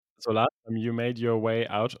So last time you made your way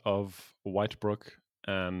out of Whitebrook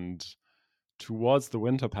and towards the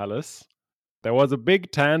Winter Palace. There was a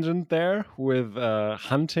big tangent there with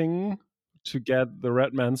hunting to get the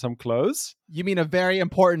Red Man some clothes. You mean a very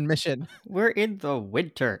important mission. We're in the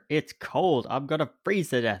winter. It's cold. I'm gonna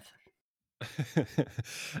freeze to death.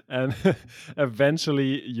 And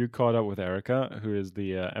eventually you caught up with Erica, who is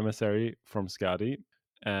the emissary from Skadi.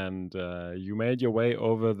 And you made your way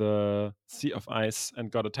over the Sea of Ice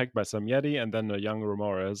and got attacked by some Yeti and then a young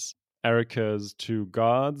Remores. Erica's 2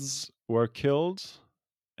 guards were killed,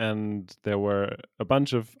 and there were a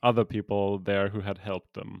bunch of other people there who had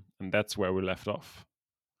helped them. And that's where we left off.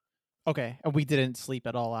 Okay, and we didn't sleep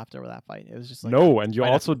at all after that fight. It was just like no, and you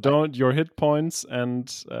right also after the fight. don't. Your hit points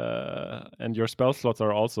and your spell slots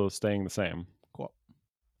are also staying the same. Cool.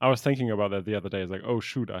 I was thinking about that the other day. It's like, oh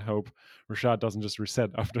shoot, I hope Rashad doesn't just reset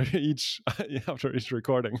after each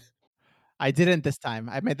recording. I didn't this time.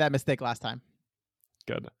 I made that mistake last time.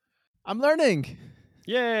 Good. I'm learning.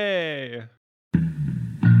 Yay!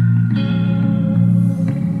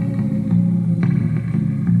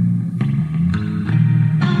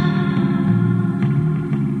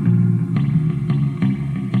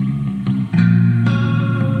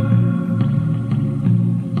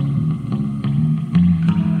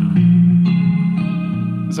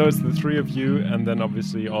 So it's the 3 of you, and then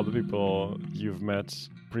obviously all the people you've met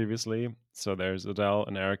previously. So there's Adele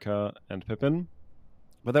and Erica and Pippin.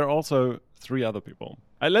 But there are also 3 other people.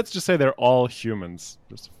 Let's just say they're all humans.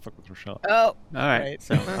 Just to fuck with Rashad. Oh, All right. Right.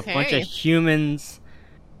 So a bunch of humans.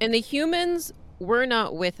 and the humans were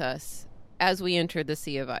not with us as we entered the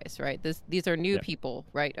Sea of Ice, right? These are new people,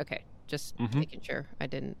 right? Okay, just making sure I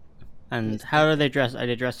didn't. And how are they dressed? Are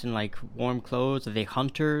they dressed in like warm clothes? Are they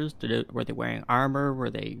hunters? Were they wearing armor? Were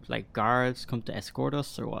they like guards come to escort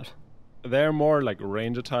us, or what? They're more like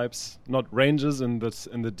ranger types, not rangers in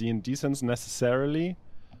the D&D sense necessarily,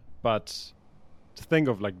 but to think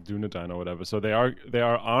of like Dunedain or whatever. So they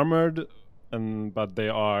are armored, but they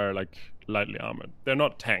are like lightly armored. They're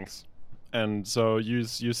not tanks. And so you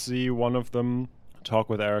see one of them talk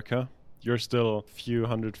with Erica. You're still a few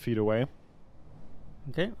hundred feet away.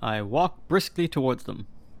 Okay, I walk briskly towards them.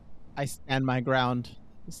 I stand my ground,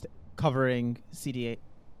 covering CD8.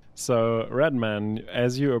 So, Redman,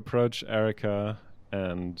 as you approach Erica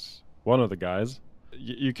and one of the guys,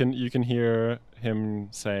 you can hear him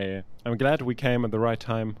say, "I'm glad we came at the right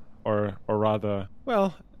time," or rather,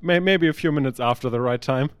 well, maybe a few minutes after the right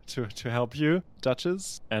time to help you,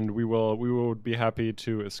 Duchess, and we would be happy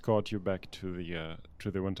to escort you back to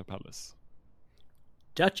the Winter Palace.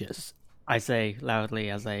 Duchess, I say loudly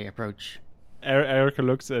as I approach. Erica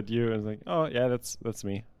looks at you and is like, "Oh yeah, that's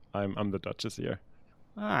me. I'm the Duchess here."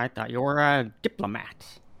 Oh, I thought you were a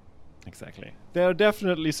diplomat. Exactly. There are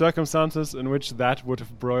definitely circumstances in which that would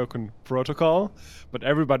have broken protocol, but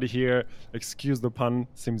everybody here, excuse the pun,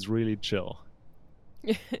 seems really chill.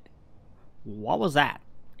 What was that?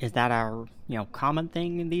 Is that a common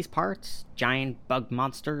thing in these parts? Giant bug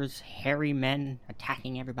monsters, hairy men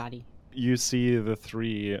attacking everybody? You see the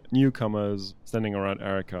 3 newcomers standing around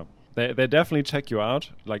Erica. They definitely check you out,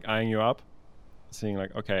 like eyeing you up, seeing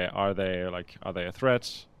like, okay, are they a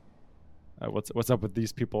threat? What's up with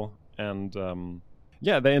these people? And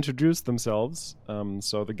they introduced themselves.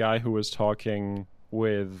 So the guy who was talking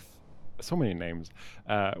with so many names,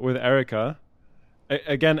 with Erica,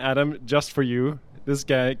 again, Adam, just for you, this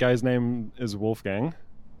guy's name is Wolfgang.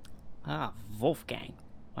 Ah, Wolfgang.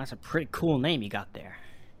 That's a pretty cool name you got there.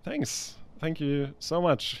 Thanks. Thank you so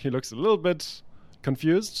much. He looks a little bit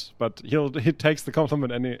confused, but he takes the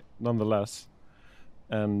compliment nonetheless.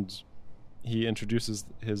 And he introduces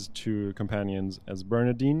his 2 companions as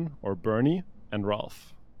Bernadine, or Bernie, and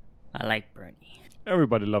Ralph. I like Bernie.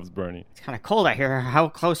 Everybody loves Bernie. It's kind of cold out here. How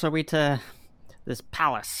close are we to this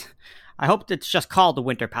palace? I hope it's just called the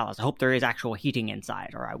Winter Palace. I hope there is actual heating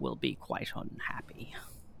inside, or I will be quite unhappy.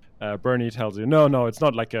 Bernie tells you, no, it's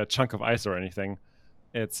not like a chunk of ice or anything.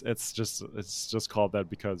 It's just called that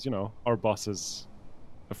because, our boss is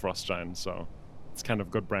a frost giant, so it's kind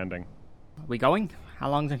of good branding. Are we going? How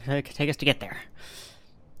long does it take us to get there?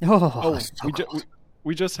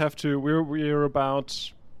 We just have to. We're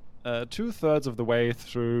about 2/3 of the way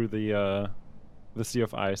through the Sea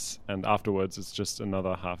of Ice, and afterwards it's just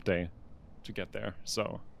another half day to get there.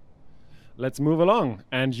 So let's move along,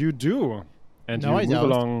 and you do, and No, you I move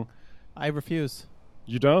don't. along. I refuse.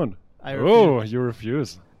 You don't. I refuse. Oh, you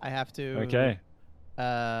refuse. I have to. Okay.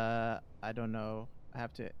 I don't know. I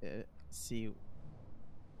have to see.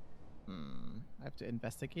 I have to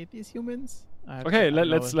investigate these humans. Okay,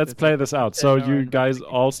 let's play this out. So you guys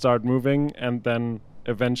all start moving, and then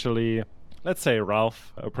eventually let's say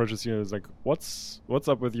Ralph approaches you and is like, what's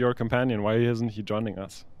up with your companion? Why isn't he joining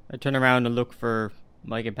us? I turn around and look for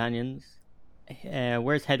my companions.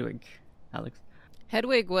 Where's Hedwig, Alex?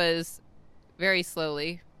 Hedwig was very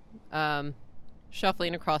slowly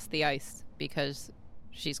shuffling across the ice because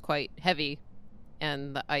she's quite heavy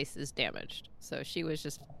and the ice is damaged. So she was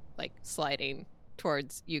just like sliding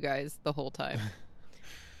towards you guys the whole time.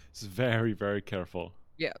 It's very, very careful.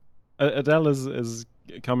 Yeah. Adele is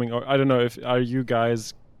coming. Or I don't know, are you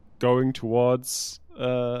guys going towards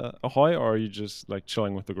Ahoy, or are you just like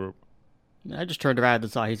chilling with the group? I just turned around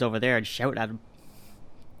and saw he's over there and shouted at him.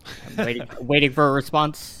 I'm waiting for a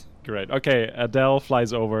response. Great. Okay, Adele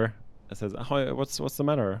flies over and says, Ahoy, what's the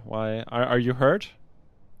matter? Why are you hurt?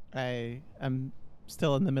 I am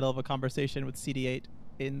still in the middle of a conversation with CD8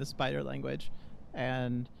 in the spider language,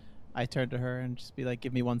 and I turn to her and just be like,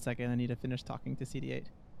 give me 1 second, I need to finish talking to CD8.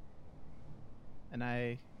 And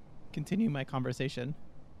I continue my conversation.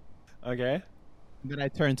 Okay. Then I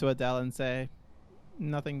turn to Adele and say,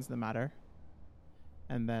 nothing's the matter.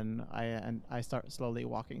 And then I start slowly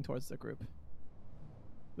walking towards the group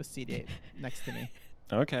with CD8 next to me.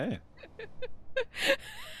 Okay.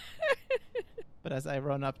 But as I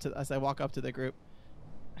walk up to the group,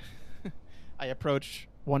 I approach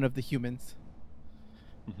one of the humans,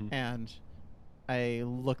 and I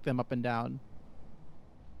look them up and down.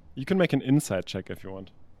 You can make an insight check if you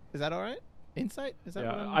want. Is that all right? Insight? Is that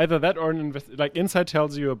Yeah, either that or an like insight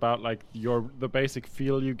tells you about like the basic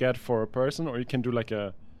feel you get for a person, or you can do like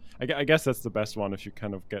I guess that's the best one if you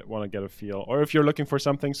kind of want to get a feel, or if you're looking for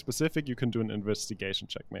something specific, you can do an investigation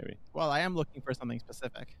check maybe. Well, I am looking for something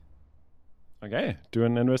specific. Okay, do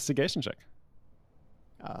an investigation check.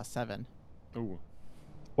 7. Ooh.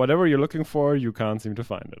 Whatever you're looking for, you can't seem to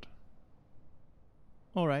find it.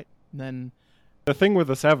 All right, then. The thing with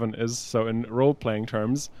the 7 is, so in role-playing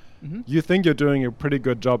terms, you think you're doing a pretty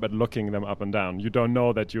good job at looking them up and down. You don't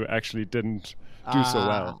know that you actually didn't do so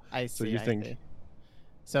well. I see. So you think. See.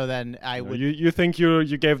 So then I would. You think you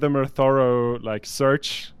gave them a thorough like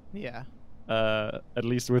search. Yeah. At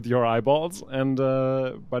least with your eyeballs, and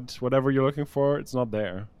but whatever you're looking for, it's not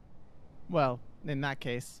there. Well, in that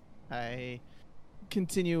case, I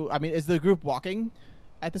continue. I mean, is the group walking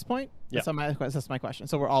at this point? Yeah. That's my question.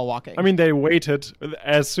 So we're all walking. I mean, they waited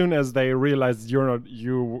as soon as they realized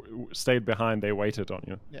you stayed behind. They waited on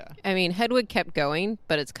you. Yeah. I mean, Hedwig kept going,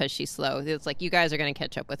 but it's because she's slow. It's like, you guys are going to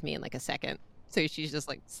catch up with me in like a second. So she's just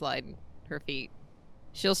like sliding her feet.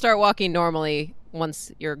 She'll start walking normally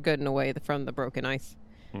once you're good and away from the broken ice.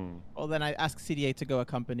 Well, then I ask CD8 to go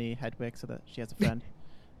accompany Hedwig so that she has a friend.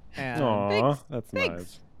 And Aww, that's Thanks.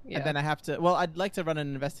 nice. Yeah. And then I have to. Well, I'd like to run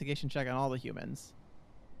an investigation check on all the humans,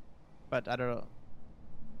 but I don't know.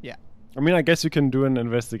 Yeah. I mean, I guess you can do an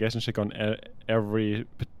investigation check on every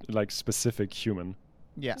like specific human.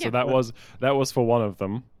 Yeah. So that was for one of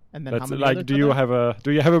them. And then That's how many like, others do are you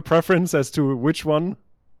there? have a preference as to which one?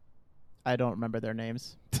 I don't remember their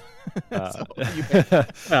names. Uh,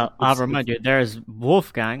 Well, I'll remind you, there's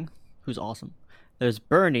Wolfgang, who's awesome. There's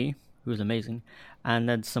Bernie, who's amazing. And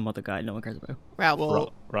then some other guy no one cares about.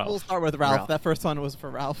 Ralph. Ralph. We'll start with Ralph. Ralph. That first one was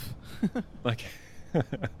for Ralph. Okay.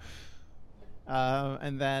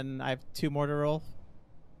 And then I have 2 more to roll.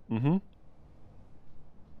 Mm-hmm.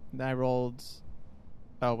 Then I rolled.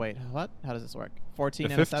 Oh wait, what? How does this work? 14 A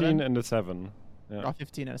and a 15 7. and a 7. Yeah. Oh,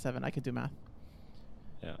 15 and a 7. I could do math.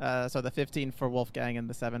 Yeah. So the 15 for Wolfgang and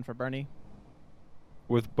the 7 for Bernie.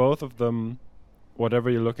 With both of them,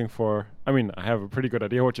 whatever you're looking for, I mean, I have a pretty good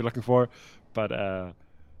idea what you're looking for, but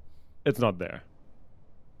it's not there.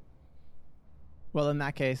 Well, in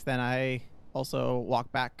that case, then I also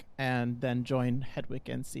walk back and then join Hedwig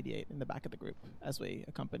and CD8 in the back of the group as we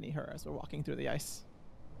accompany her as we're walking through the ice.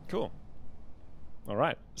 Cool. All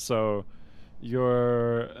right. So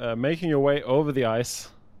you're making your way over the ice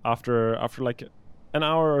after like an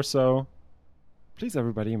hour or so. Please,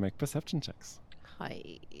 everybody, make perception checks.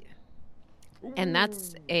 Hi. And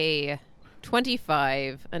that's a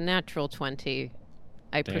 25, a natural 20.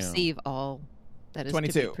 I Damn. perceive all that is to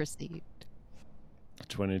 22. be perceived.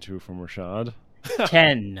 22 from Rashad.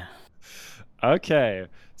 10. Okay,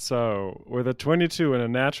 so with a 22 and a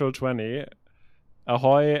natural 20,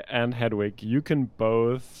 Ahoy and Hedwig, you can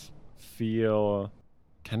both feel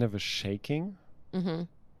kind of a shaking, Mm-hmm.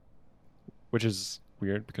 which is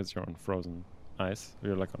weird because you're on frozen ice.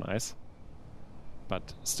 You're like on ice.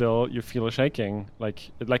 But still, you feel a shaking,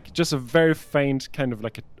 like just a very faint kind of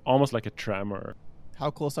almost like a tremor.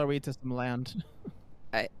 How close are we to some land?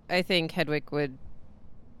 I think Hedwig would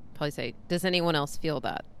probably say, does anyone else feel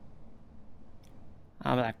that?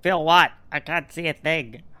 I'm like, feel what? I can't see a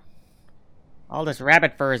thing. All this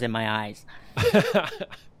rabbit fur is in my eyes.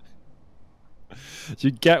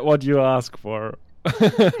 You get what you ask for,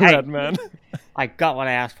 Redman. I got what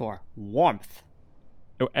I asked for. Warmth.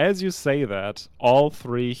 As you say that, all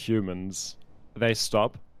three humans, they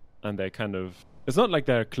stop and they kind of... It's not like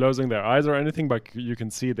they're closing their eyes or anything, but you can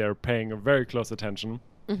see they're paying a very close attention.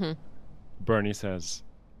 Mm-hmm. Bernie says,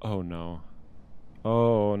 "Oh no.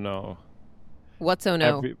 Oh no. What's oh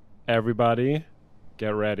no? Everybody,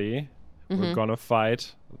 get ready. Mm-hmm. We're gonna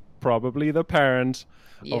fight probably the parent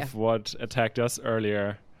Yeah. of what attacked us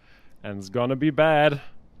earlier. And it's gonna be bad."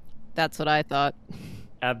 That's what I thought.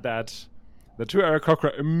 At that, the two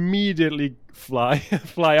Aarakocra immediately fly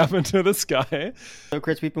up into the sky. So,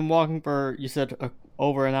 Chris, we've been walking for, you said,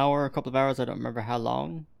 over an hour, a couple of hours. I don't remember how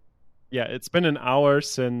long. Yeah, it's been an hour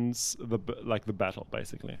since the battle,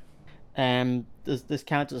 basically. Does this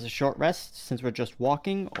count as a short rest since we're just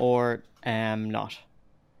walking, or not?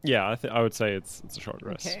 Yeah, I would say it's a short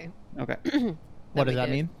rest. Okay. Okay. What we does that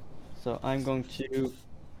did. mean? So I'm going to. It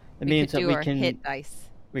We means could that do we our can hit dice.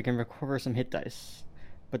 recover some hit dice,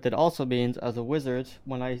 but that also means, as a wizard,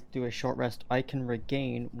 when I do a short rest, I can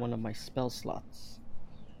regain one of my spell slots.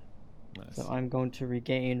 Nice. So I'm going to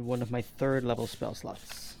regain one of my 3rd level spell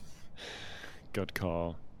slots. Good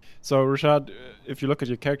call. So, Rashad, if you look at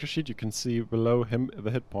your character sheet, you can see below him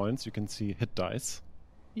the hit points. You can see hit dice,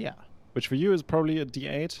 Yeah. which for you is probably a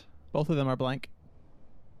D8. Both of them are blank.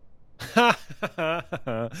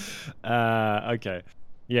 Okay.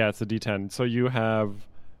 Yeah, it's a D10. So you have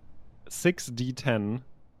 6 D10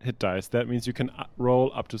 hit dice. That means you can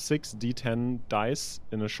roll up to 6 D10 dice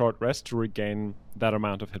in a short rest to regain that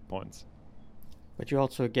amount of hit points. But you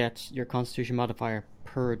also get your Constitution modifier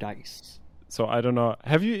per dice. So I don't know.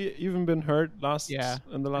 Have you even been hurt Yeah.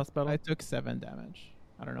 in the last battle? I took 7 damage.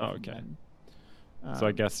 I don't know. Oh, if okay. then- So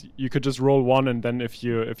I guess you could just roll 1, and then if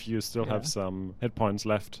you still Yeah. have some hit points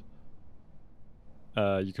left,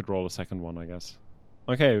 you could roll a second one, I guess.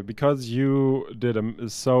 Okay, because you did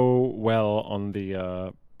so well on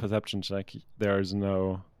the perception check, there is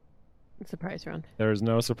no Surprise round.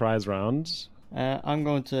 surprise round. I'm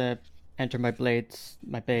going to enter my blade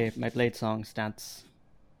song stance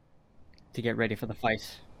to get ready for the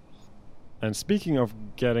fight. And speaking of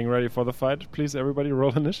getting ready for the fight, please everybody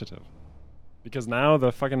roll initiative. Because now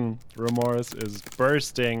the fucking Remorse is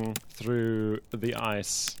bursting through the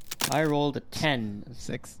ice. I rolled a 10.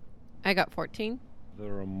 6. I got 14. The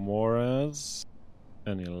Remores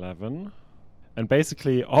an 11. And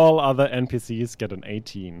basically all other NPCs get an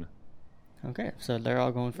 18. Okay, so they're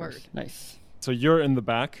all going Word. first. Nice. So you're in the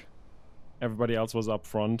back. Everybody else was up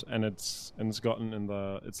front, and it's gotten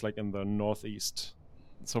it's like in the northeast.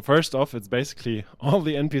 So first off, it's basically all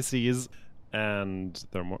the NPCs, and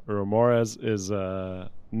the Remores is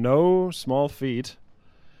no small feat.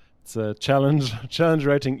 It's a challenge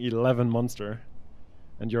rating 11 monster,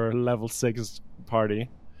 and you're a level 6 party.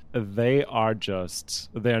 They're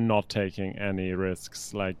not taking any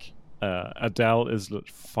risks. Like Adele is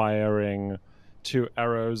firing 2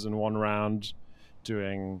 arrows in one round,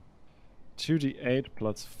 doing 2d8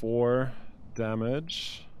 plus 4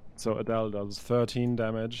 damage. So Adele does 13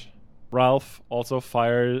 damage. Ralph also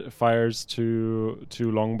fires two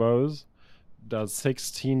longbows, does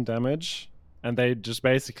 16 damage. And they just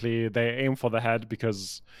basically, they aim for the head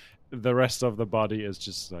because the rest of the body is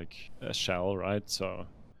just like a shell, right? So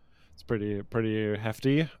it's pretty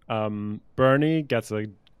hefty. Bernie gets a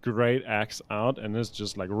great axe out and is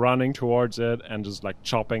just like running towards it and just like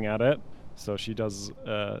chopping at it. So she does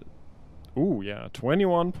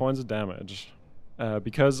 21 points of damage.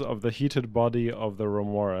 Because of the heated body of the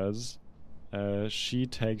Remores, she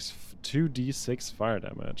takes 2d6 fire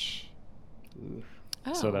damage.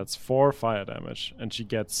 Oh. So that's 4 fire damage, and she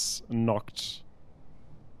gets knocked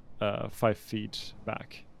 5 feet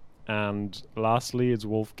back. And lastly, it's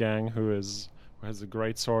Wolfgang, who has a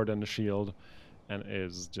great sword and a shield, and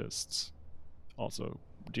is just also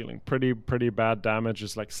dealing pretty bad damage,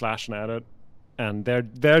 just like slashing at it. And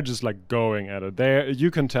they're just like going at it. You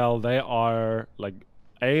can tell they are like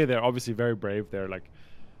they're obviously very brave.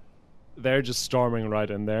 They're just storming right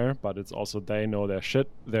in there, but it's also they know their shit.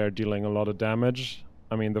 They're dealing a lot of damage.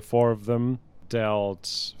 I mean, the 4 of them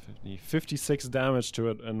dealt 56 damage to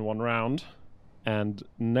it in one round. And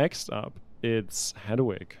next up, it's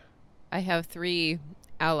Hedwig. I have 3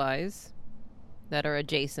 allies that are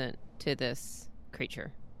adjacent to this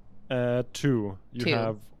creature. 2. You 2.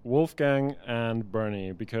 have Wolfgang and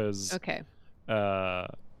Bernie because Okay.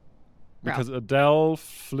 because Adele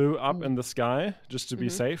flew up in the sky just to be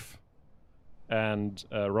safe, and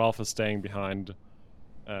Ralph is staying behind,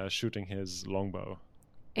 shooting his longbow.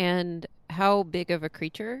 And how big of a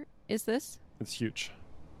creature is this? It's huge.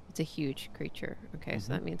 It's a huge creature. Okay,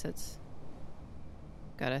 so that means it's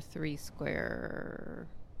got a 3 square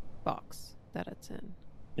box that it's in.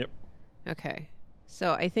 Yep. Okay.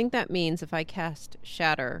 So I think that means if I cast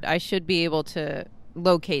Shatter, I should be able to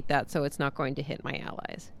locate that so it's not going to hit my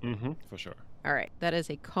allies. For sure. All right. That is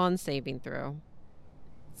a con saving throw.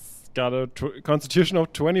 It's got a constitution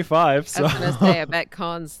of 25, so... I was going to say, I bet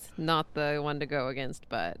con's not the one to go against,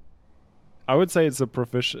 but... I would say it's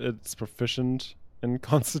proficient in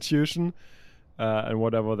constitution, and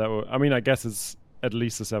whatever that would... I mean, I guess it's at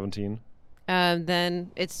least a 17.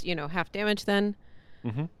 Then it's, half damage then.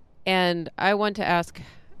 Mm-hmm. And I want to ask,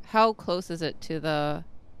 how close is it to the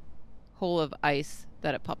hole of ice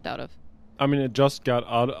that it popped out of? I mean, it just got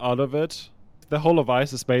out of it. The hole of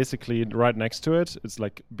ice is basically right next to it. It's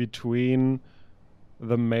like between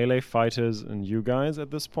the melee fighters and you guys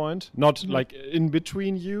at this point. Not like in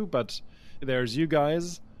between you, but there's you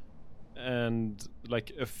guys, and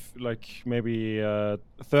maybe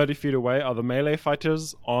 30 feet away are the melee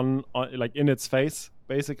fighters on like in its face,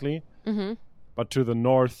 basically. Mm-hmm. But to the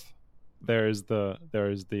north, there is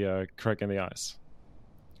the crack in the ice.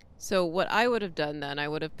 So what I would have done then, I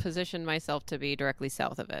would have positioned myself to be directly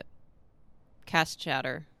south of it, cast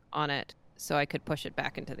Shatter on it, so I could push it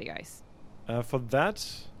back into the ice. For that,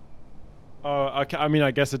 okay, I mean,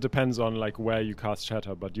 I guess it depends on like where you cast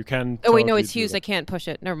Shatter, but you can. Oh wait, no, totally it's do used. that. I can't push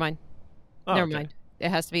it. Never mind. Oh, Never okay. mind. It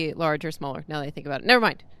has to be large or smaller. Now that I think about it, never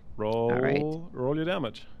mind. Roll. All right. Roll your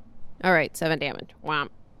damage. All right, 7 damage. Wham.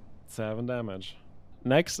 7 damage.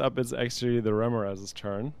 Next up is actually the Ramirez's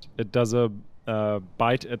turn. It does a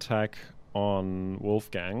bite attack on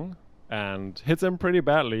Wolfgang and hits him pretty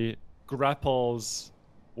badly. Grapples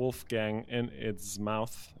Wolfgang in its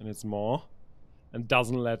mouth, in its maw, and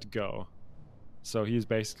doesn't let go. So he's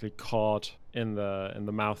basically caught in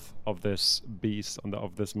the mouth of this beast,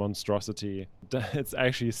 of this monstrosity. It's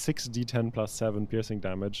actually 6d10 plus 7 piercing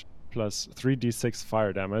damage plus 3d6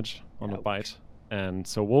 fire damage on a bite. And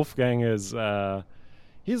so Wolfgang is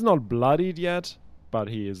he's not bloodied yet, but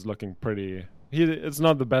he is looking pretty... It's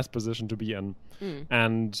not the best position to be in.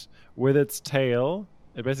 And with its tail,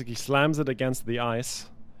 it basically slams it against the ice,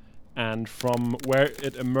 and from where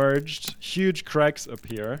it emerged, huge cracks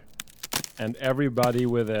appear, and everybody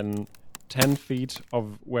within 10 feet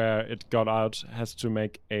of where it got out has to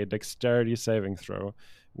make a dexterity saving throw,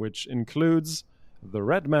 which includes the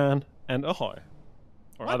red man and Ahoy.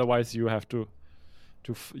 Or otherwise you have to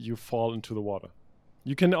you fall into the water.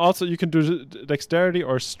 You can do dexterity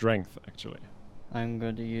or strength, actually. I'm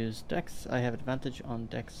going to use Dex. I have advantage on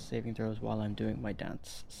Dex saving throws while I'm doing my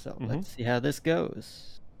dance. So let's see how this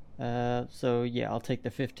goes. So yeah, I'll take the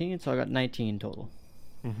 15. So I got 19 total.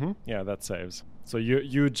 Yeah, that saves. So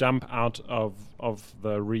you jump out of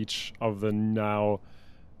the reach of the now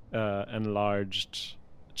enlarged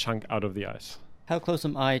chunk out of the ice. How close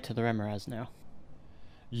am I to the Ramirez now?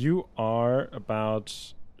 You are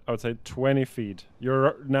about, I would say, 20 feet.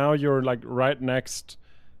 You're like right next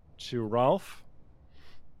to Ralph.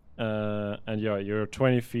 And yeah, you're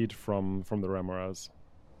 20 feet from the Ramirez.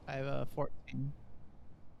 I have a 14.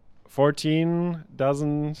 14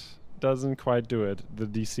 doesn't quite do it. The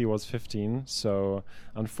DC was 15, so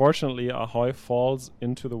unfortunately Ahoy falls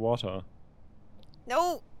into the water.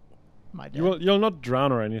 No. My dad. You'll not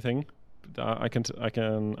drown or anything. I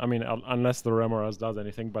mean, unless the Ramirez does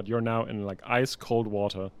anything, but you're now in like ice cold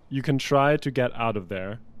water. You can try to get out of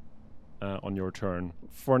there on your turn.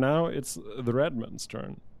 For now, it's the Redman's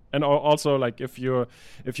turn. And also, like, if you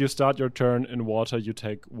start your turn in water, you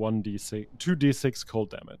take 2d6 cold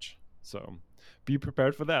damage. So be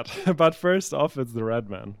prepared for that. But first off, it's the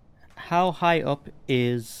Redman. How high up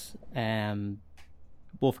is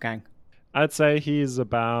Wolfgang? I'd say he's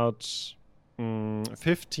about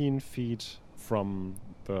 15 feet from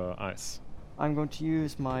the ice. I'm going to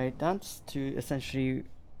use my dance to essentially...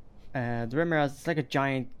 the Ramirez is like a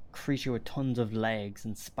giant creature with tons of legs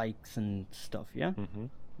and spikes and stuff, yeah?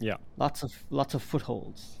 Yeah. Lots of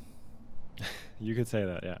footholds. You could say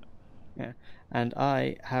that, yeah. Yeah. And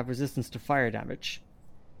I have resistance to fire damage.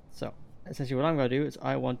 So, essentially what I'm going to do is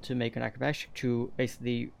I want to make an acrobatic to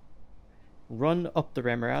basically run up the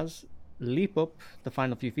Ramirez, leap up the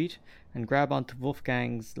final few feet, and grab onto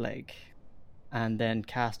Wolfgang's leg, and then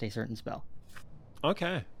cast a certain spell.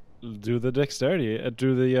 Okay. Do the dexterity,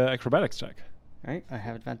 do the acrobatics check. Alright, I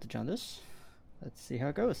have advantage on this. Let's see how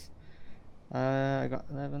it goes. I got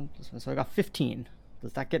 11 plus 1, so I got 15.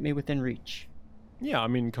 Does that get me within reach? Yeah, I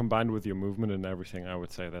mean, combined with your movement and everything, I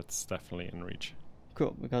would say that's definitely in reach.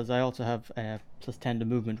 Cool, because I also have plus 10 to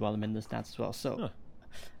movement while I'm in this dance as well. So,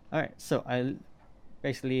 Alright, so I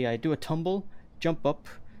do a tumble, jump up,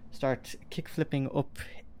 start kick flipping up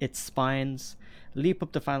its spines, leap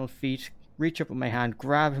up the final feet, reach up with my hand,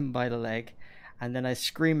 grab him by the leg, and then I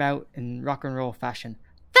scream out in rock and roll fashion,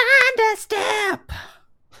 Thunder Step!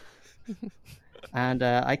 And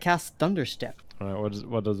I cast Thunder Step. Alright,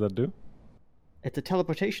 what does that do? It's a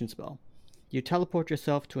teleportation spell. You teleport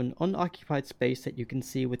yourself to an unoccupied space that you can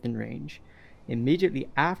see within range. Immediately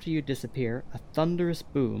after you disappear, a thunderous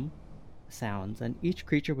boom sounds, and each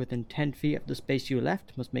creature within 10 feet of the space you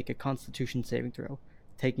left must make a Constitution saving throw,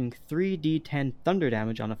 taking 3d10 thunder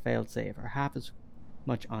damage on a failed save, or half as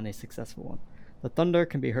much on a successful one. The thunder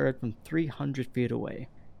can be heard from 300 feet away.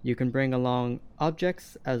 You can bring along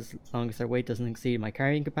objects as long as their weight doesn't exceed my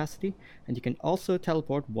carrying capacity, and you can also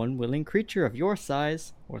teleport one willing creature of your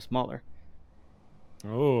size or smaller.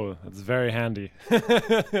 Oh, that's very handy.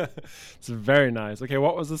 It's very nice. Okay,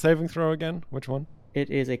 what was the saving throw again? Which one? It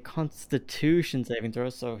is a Constitution saving throw,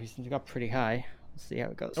 so he's got pretty high. Let's see how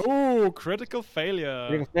it goes. Oh, critical failure.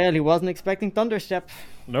 Critical fail, he wasn't expecting Thunderstep.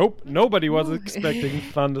 Nope, nobody was expecting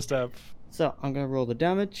Thunderstep. So, I'm going to roll the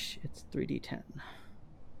damage. It's 3d10.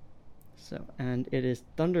 So, and it is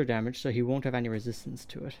thunder damage, so he won't have any resistance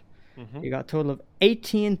to it. Mm-hmm. You got a total of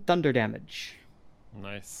 18 thunder damage.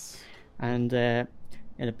 Nice. And in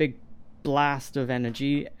a big blast of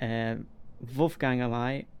energy, Wolfgang and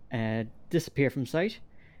I disappear from sight,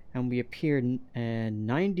 and we appear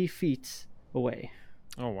 90 feet away.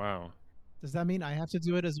 Oh, wow. Does that mean I have to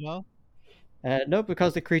do it as well? No,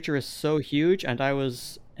 because the creature is so huge, and I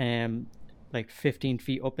was like 15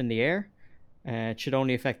 feet up in the air, it should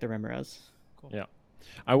only affect the Remoraz. Cool. Yeah.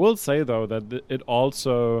 I will say, though, that it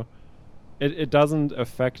also... It doesn't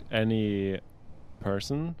affect any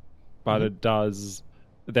person, but it does...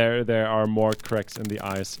 There are more cracks in the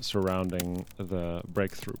ice surrounding the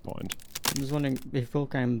breakthrough point. I'm just wondering if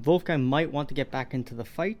Wolfgang might want to get back into the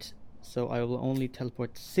fight, so I will only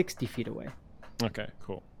teleport 60 feet away. Okay,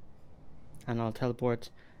 cool. And I'll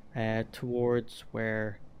teleport towards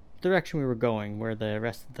where direction we were going, where the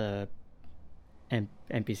rest of the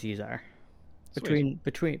NPCs are. Between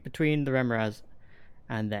the Remoraz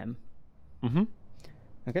and them. Mm-hmm.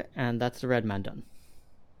 Okay, and that's the red man done.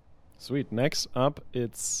 Sweet. Next up,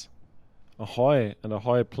 it's Ahoy. And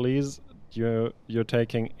Ahoy, please, you're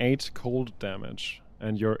taking 8 cold damage,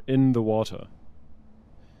 and you're in the water.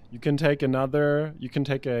 You can take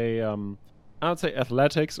a, I would say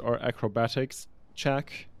athletics or acrobatics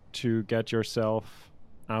check to get yourself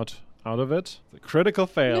out of it. It's a critical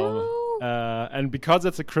fail. No. And because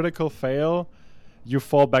it's a critical fail, you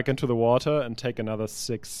fall back into the water and take another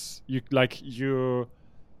 6. You're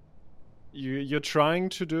trying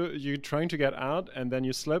to get out, and then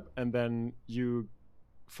you slip, and then you,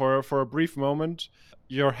 for a brief moment,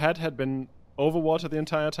 your head had been over water the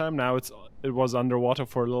entire time. Now it was underwater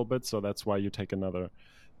for a little bit, so that's why you take another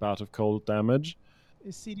bout of cold damage.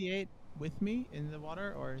 Is CD8 with me in the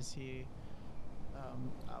water, or is he?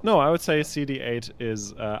 No, I would say CD8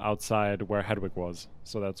 is outside where Hedwig was,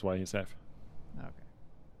 so that's why he's safe. Okay,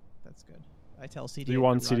 that's good. I tell CD8. Do you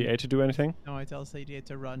want to run. CD8 to do anything? No, I tell CD8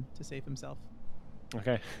 to run to save himself.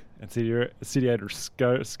 Okay, and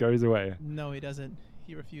CD8 scurries away. No, he doesn't.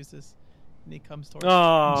 He refuses, and he comes towards.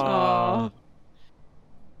 Aww.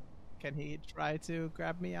 Can he try to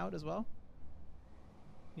grab me out as well?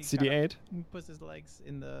 He CD8? He puts his legs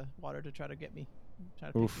in the water to try to get me.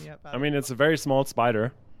 Try to Oof. pick me up. I mean, it's a very small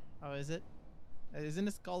spider. Oh, is it? Isn't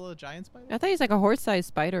his skull a giant spider? I thought he's like a horse-sized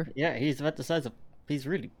spider. Yeah, he's about the size of... He's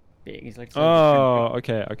really big. He's like... Oh,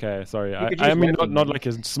 okay. Sorry. could I use mean, webbing. not like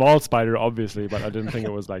a small spider, obviously, but I didn't think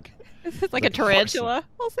it was like... Is it like Like a tarantula?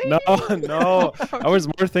 We'll see. No. I was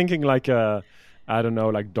more thinking like I don't know,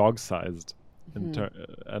 like dog-sized.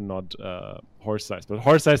 And not horse-sized. But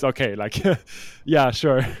horse-sized, okay. Like, yeah,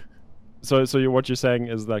 sure. So what you're saying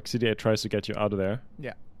is like CD8 tries to get you out of there.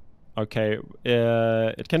 Yeah. Okay.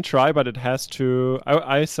 It can try, but it has to...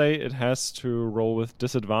 I say it has to roll with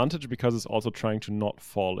disadvantage because it's also trying to not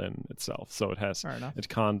fall in itself. So Fair enough. it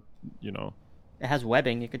can't, It has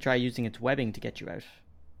webbing. You could try using its webbing to get you out.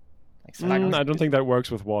 Like spiders. I don't think that works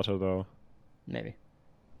with water, though. Maybe.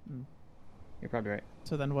 Mm. You're probably right.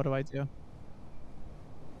 So then what do I do?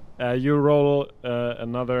 You roll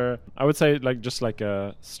another... I would say just like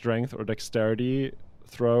a strength or dexterity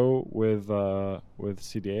throw with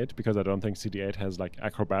CD8 because I don't think CD8 has like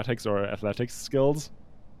acrobatics or athletics skills.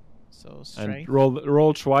 So strength. And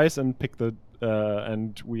roll twice and pick the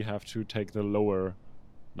and we have to take the lower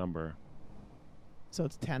number. So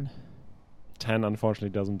it's 10. 10 unfortunately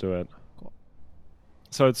doesn't do it. Cool.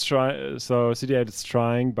 So CD8 is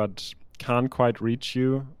trying but can't quite reach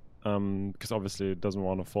you because obviously it doesn't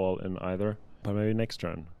want to fall in either. But maybe next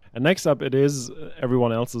turn. And next up, it is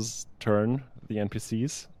everyone else's turn, the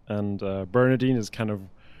NPCs. And Bernadine is kind of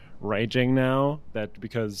raging now that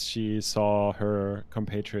because she saw her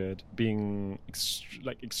compatriot being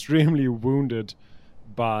extremely wounded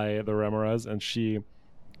by the Remoras, and she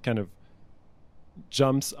kind of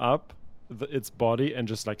jumps up its body and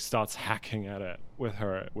just starts hacking at it with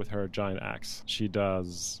her giant axe. She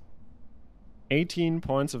does 18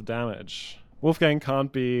 points of damage. Wolfgang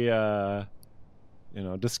can't be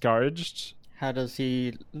discouraged. How does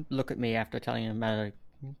he look at me after telling him about it?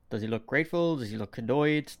 Does he look grateful? Does he look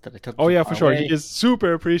annoyed that I took? Oh yeah, for sure. away? He is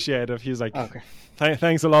super appreciative. He's like, okay.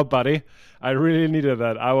 Thanks a lot, buddy. I really needed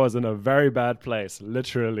that. I was in a very bad place,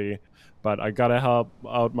 literally, but I gotta help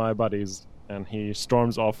out my buddies. And he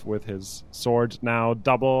storms off with his sword, now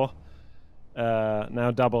double-handed,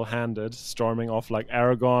 storming off like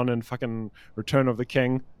Aragorn in fucking Return of the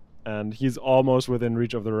King. And he's almost within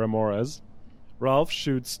reach of the Remoras. Ralph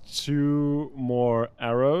shoots 2 more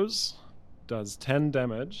arrows, does 10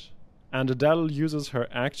 damage, and Adele uses her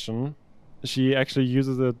action. She actually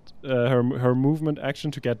uses it, her movement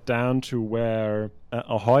action to get down to where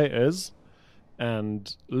Ahoy is,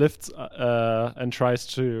 and lifts and tries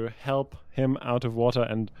to help him out of water.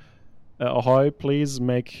 And Ahoy, please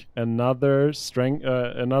make another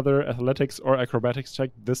athletics or acrobatics check,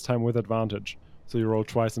 this time with advantage. So you roll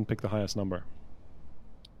twice and pick the highest number.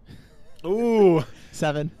 Ooh.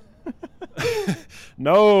 7.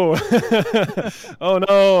 No. Oh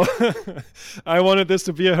no. I wanted this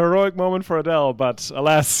to be a heroic moment for Adele, but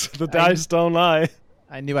alas, the dice don't lie.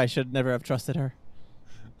 I knew I should never have trusted her.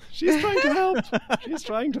 She's trying to help. She's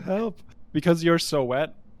trying to help. Because you're so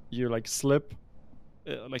wet, you slip.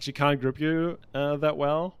 She can't grip you that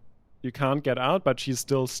well. You can't get out, but she's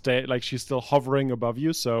still she's still hovering above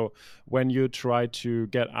you. So when you try to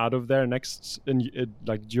get out of there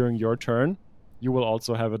during your turn, you will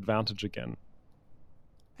also have advantage again.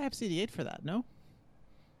 I have CD8 for that, no?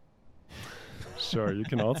 Sure, you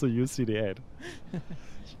can also use CD8.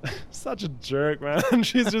 Such a jerk, man.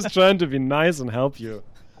 She's just trying to be nice and help you.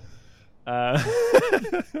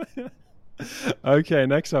 Okay,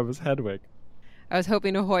 next up is Hedwig. I was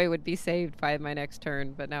hoping Ahoy would be saved by my next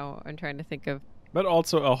turn, but now I'm trying to think of... But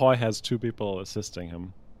also Ahoy has 2 people assisting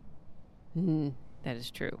him. That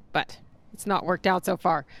is true, but it's not worked out so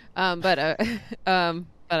far. But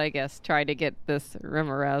I guess try to get this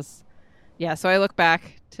Remoras. Yeah, so I look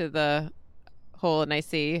back to the hole and I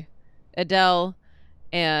see Adele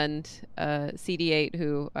and CD8,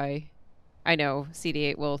 who I know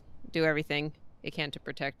CD8 will do everything it can to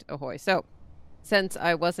protect Ahoy. So since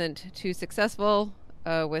I wasn't too successful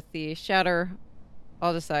with the shatter,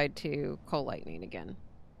 I'll decide to call lightning again.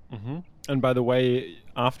 Mm-hmm. And by the way,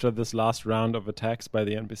 after this last round of attacks by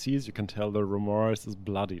the NPCs, you can tell the Remoras is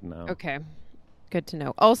bloodied now. Okay, good to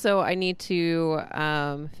know. Also, I need to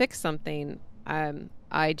fix something.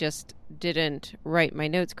 I just didn't write my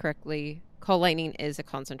notes correctly. Call lightning is a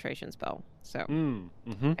concentration spell, so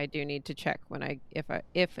I do need to check when I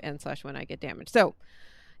get damaged. So,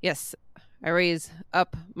 yes. I raise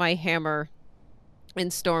up my hammer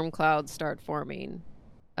and storm clouds start forming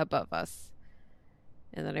above us.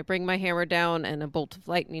 And then I bring my hammer down and a bolt of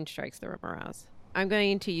lightning strikes the Remoras. I'm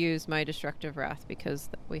going to use my Destructive Wrath because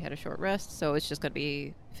we had a short rest, so it's just going to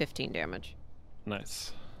be 15 damage.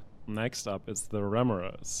 Nice. Next up is the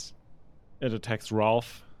Remoras. It attacks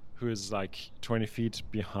Rolf, who is 20 feet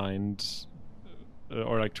behind,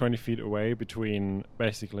 or 20 feet away between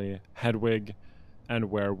basically Hedwig and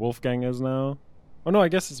where Wolfgang is now. Oh no, I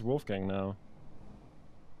guess it's Wolfgang now.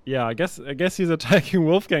 Yeah, I guess he's attacking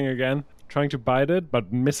Wolfgang again, trying to bite it,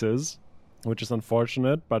 but misses, which is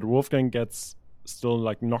unfortunate. But Wolfgang gets still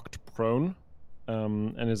knocked prone,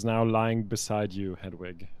 and is now lying beside you,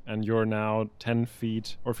 Hedwig. And you're now 10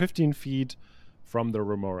 feet or 15 feet from the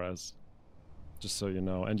Remoras, just so you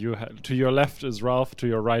know. And you to your left is Ralph, to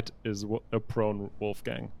your right is a prone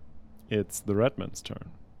Wolfgang. It's the Redman's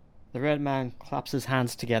turn. The red man claps his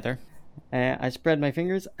hands together. I spread my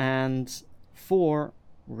fingers and 4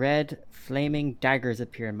 red flaming daggers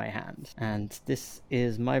appear in my hand. And this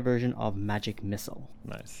is my version of Magic Missile.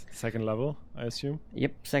 Nice. Second level, I assume?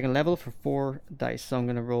 Yep, second level for 4 dice. So I'm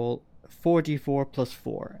going to roll 4d4 plus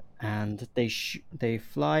 4. And they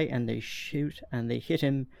fly and they shoot and they hit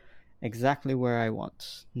him exactly where I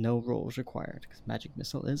want. No rolls required, because Magic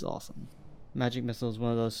Missile is awesome. Magic Missile is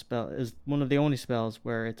one of the only spells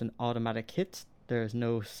where it's an automatic hit. There is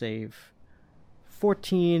no save.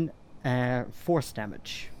 14 force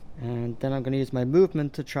damage. And then I'm going to use my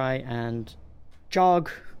movement to try and jog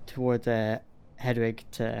towards Hedwig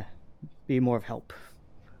to be more of help.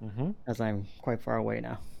 As I'm quite far away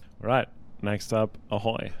now. Right. Next up,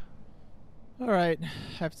 Ahoy. All right. I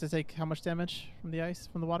have to take how much damage from the ice,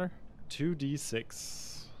 from the water?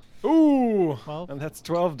 2d6. Ooh! 12. And that's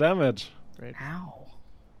 12 damage. Great. Ow.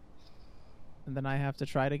 And then I have to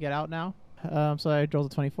try to get out now. So I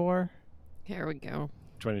rolled a 24. Here we go.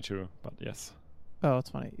 22, but yes. Oh,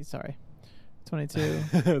 20. Sorry. 22.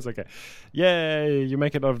 It's okay. Yay! You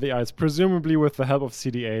make it out of the ice, presumably with the help of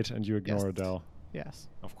CD8, and you ignore Yes. Adele, Yes.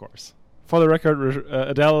 of course. For the record,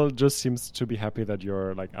 Adele just seems to be happy that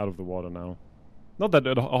you're like out of the water now. Not that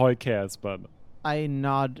Ahoy cares, but I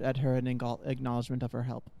nod at her in acknowledgement of her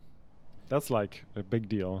help. that's like a big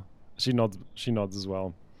deal. She nods. She nods as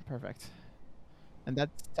well. Perfect. And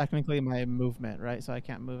that's technically my movement, right? So I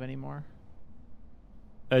can't move anymore.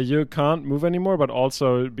 You can't move anymore, but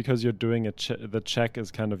also because you're doing the check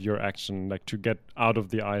is kind of your action. Like to get out of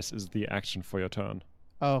the ice is the action for your turn.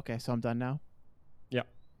 Oh, okay. So I'm done now? Yeah.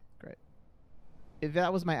 Great. If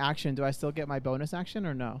that was my action, do I still get my bonus action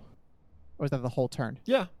or no? Or is that the whole turn?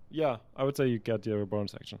 Yeah. I would say you get your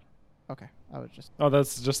bonus action. Okay. I was just... Oh,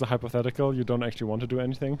 that's just a hypothetical. You don't actually want to do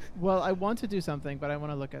anything. Well, I want to do something, but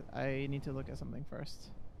I need to look at something first.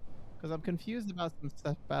 Because I'm confused about some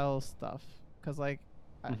spell stuff. Because, like...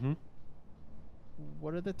 Mm-hmm.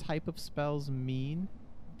 What do the type of spells mean?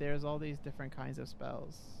 There's all these different kinds of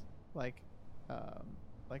spells, like a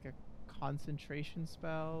concentration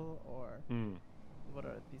spell, or what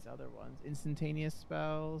are these other ones? Instantaneous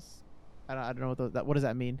spells. I don't know what does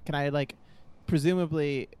that mean? Can I like?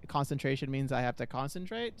 Presumably, concentration means I have to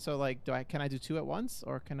concentrate. So like, can I do two at once,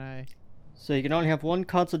 or can I? So you can only have one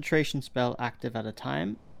concentration spell active at a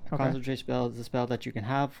time. A Okay. concentration spell is a spell that you can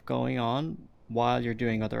have going on while you're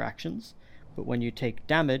doing other actions. But when you take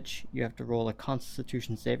damage, you have to roll a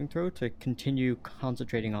Constitution saving throw to continue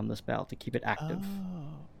concentrating on the spell to keep it active.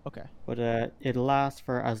 Oh, okay. But it'll last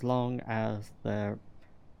for as long as the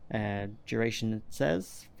duration it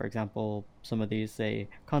says. For example, some of these say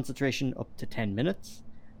concentration up to 10 minutes.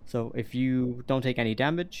 So if you don't take any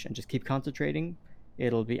damage and just keep concentrating,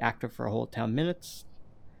 it'll be active for a whole 10 minutes.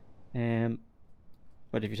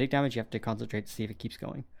 But if you take damage, you have to concentrate to see if it keeps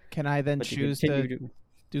going. Can I then But you choose continue to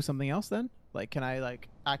do something else then? Like, can I like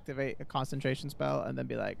activate a concentration spell and then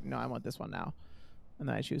be like, no, I want this one now, and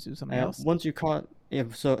then I choose to do something else? Once you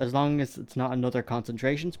so as long as it's not another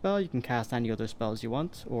concentration spell, you can cast any other spells you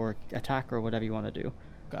want, or attack, or whatever you want to do.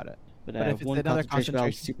 Got it. But But if it's one another concentration spell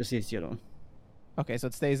concentration- supersedes the other one. Okay, so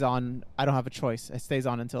it stays on. I don't have a choice. It stays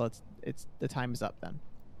on until it's the time is up. Then.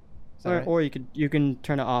 Is that right? Or you can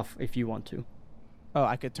turn it off if you want to. Oh,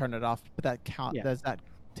 I could turn it off, but that count. Yeah. Does that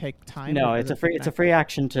take time? No, or it's does a it take free time?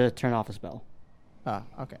 action to turn off a spell. Ah,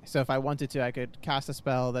 okay. So if I wanted to, I could cast a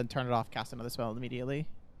spell, then turn it off, cast another spell immediately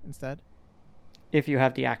instead. If you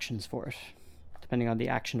have the actions for it, depending on the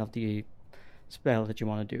action of the spell that you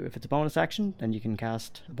want to do. If it's a bonus action, then you can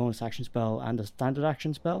cast a bonus action spell and a standard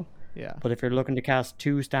action spell. Yeah. But if you're looking to cast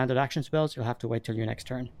two standard action spells, you'll have to wait till your next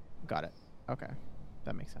turn. Got it. Okay,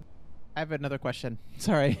 that makes sense. I have another question.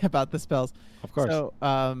 Sorry about the spells. Of course.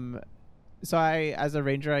 So I, as a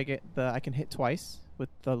ranger, I can hit twice with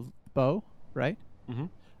the bow, right?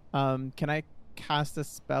 Mm-hmm. Can I cast a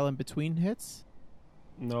spell in between hits?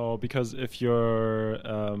 No, because if you're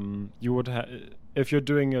if you're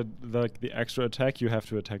doing the extra attack, you have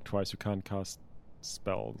to attack twice. You can't cast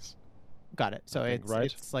spells. Got it. So I think, it's right?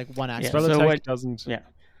 it's like one action. Yeah, Spell so attack what- doesn't.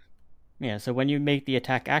 Yeah, so when you make the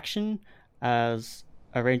attack action, as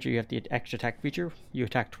a ranger, you have the extra attack feature. You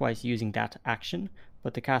attack twice using that action,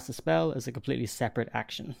 but to cast a spell is a completely separate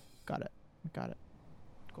action. Got it.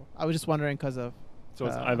 Cool. I was just wondering because of. So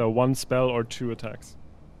it's either one spell or two attacks.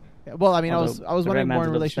 Yeah, well, I mean, Although I was the wondering Red more in Mantle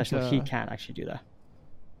of relation Special, to. he can't actually do that.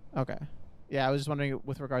 Okay. Yeah, I was just wondering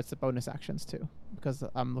with regards to bonus actions too, because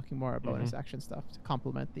I'm looking more at bonus action stuff to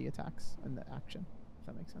complement the attacks and the action. If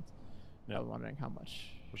that makes sense. Yeah. I was wondering how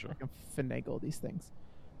much For sure. I can finagle these things.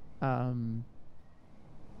 Of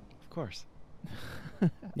course.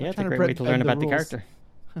 Yeah, it's a trying to great way to learn bend the about the rules. character.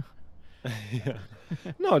 Yeah.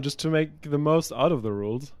 No, just to make the most out of the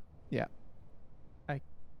rules. Yeah. I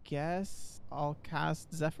guess I'll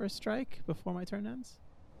cast Zephyr Strike before my turn ends.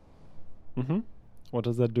 Mm-hmm. What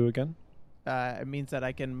does that do again? It means that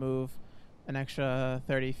I can move an extra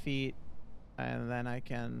 30 feet, and then I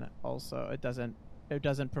can also it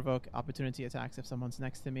doesn't provoke opportunity attacks if someone's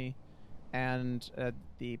next to me, and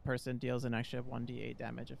the person deals an extra 1d8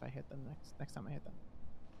 damage if I hit them next time I hit them.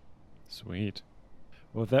 Sweet.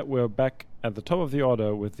 With that, we're back at the top of the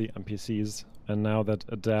order with the NPCs, and now that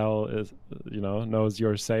Adele is, knows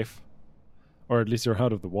you're safe, or at least you're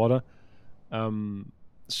out of the water,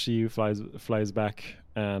 she flies back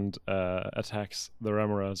and attacks the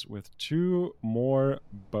Remoras with 2 more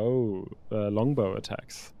longbow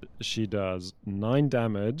attacks. She does 9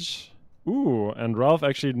 damage. Ooh, and Ralph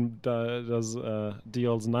actually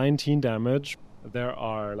deals 19 damage. There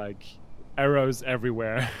are like arrows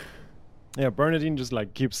everywhere. Yeah, Bernadine just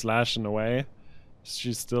like keeps slashing away.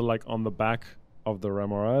 She's still like on the back of the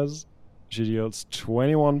Remoras. She deals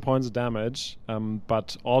 21 points of damage,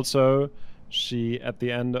 but also she, at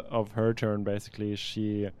the end of her turn, basically,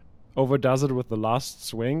 she overdoes it with the last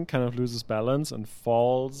swing, kind of loses balance, and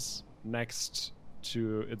falls next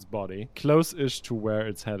to its body, close-ish to where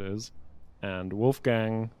its head is. And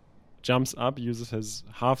Wolfgang jumps up, uses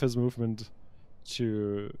half his movement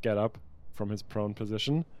to get up from his prone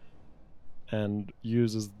position, and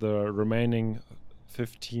uses the remaining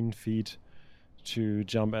 15 feet to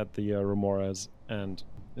jump at the Remoras and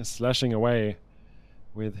is slashing away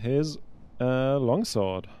with his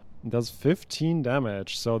longsword. It does 15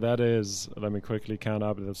 damage, so that is, let me quickly count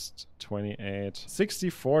up, that's 28,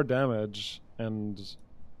 64 damage, and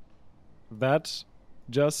that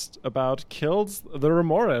just about kills the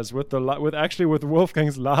Remoras with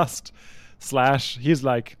Wolfgang's last slash. He's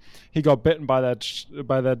like, he got bitten by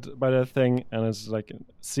that thing, and is like,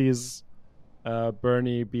 sees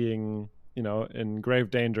Bernie being, in grave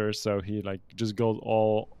danger, so he like just goes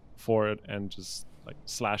all for it and just like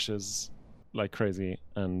slashes like crazy,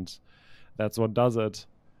 and that's what does it.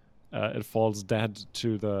 It falls dead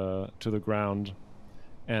to the ground,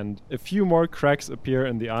 and a few more cracks appear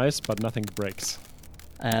in the ice, but nothing breaks.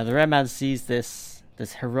 The red man sees this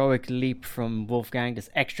heroic leap from Wolfgang, this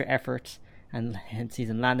extra effort, and sees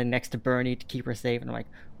him landing next to Bernie to keep her safe. And I'm like,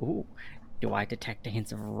 ooh, do I detect the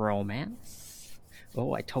hints of romance?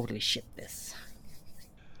 Oh, I totally ship this.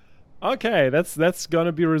 Okay, that's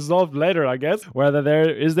gonna be resolved later, I guess. Whether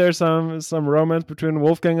there some romance between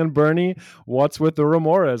Wolfgang and Bernie. What's with the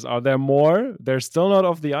Remoras? Are there more? They're still not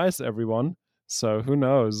off the ice, everyone. So who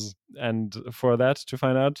knows? And for that to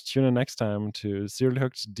find out, tune in next time to Serially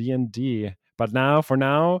Hooked D&D. But for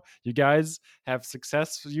now, you guys have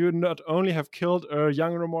success. You not only have killed a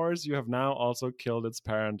young Remoras, you have now also killed its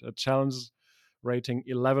parent, a challenge rating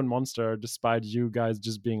 11 monster, despite you guys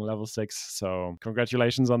just being level 6. So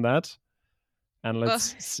congratulations on that. And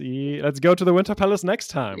let's go to the Winter Palace next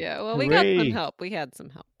time. Yeah, well, we got some help. We had some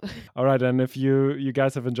help. All right, and if you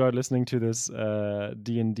guys have enjoyed listening to this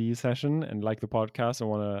D&D session and like the podcast and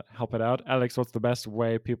want to help it out, Alex, what's the best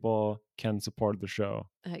way people can support the show?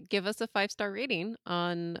 Give us a 5-star rating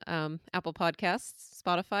on Apple Podcasts,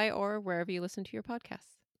 Spotify, or wherever you listen to your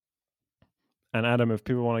podcasts. And Adam, if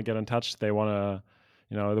people want to get in touch, they want to,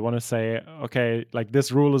 they want to say, okay, like this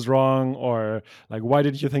rule is wrong, or like, why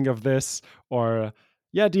didn't you think of this? Or,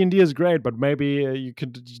 yeah, D&D is great, but maybe you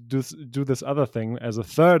could do this other thing as a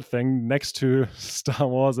third thing next to Star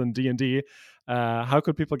Wars and D&D. How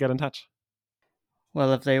could people get in touch?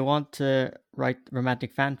 Well, if they want to write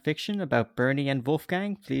romantic fan fiction about Bernie and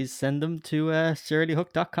Wolfgang, please send them to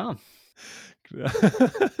seriallyhooked.com.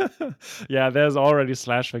 Yeah, there's already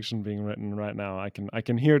slash fiction being written right now. I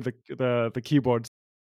can hear the keyboard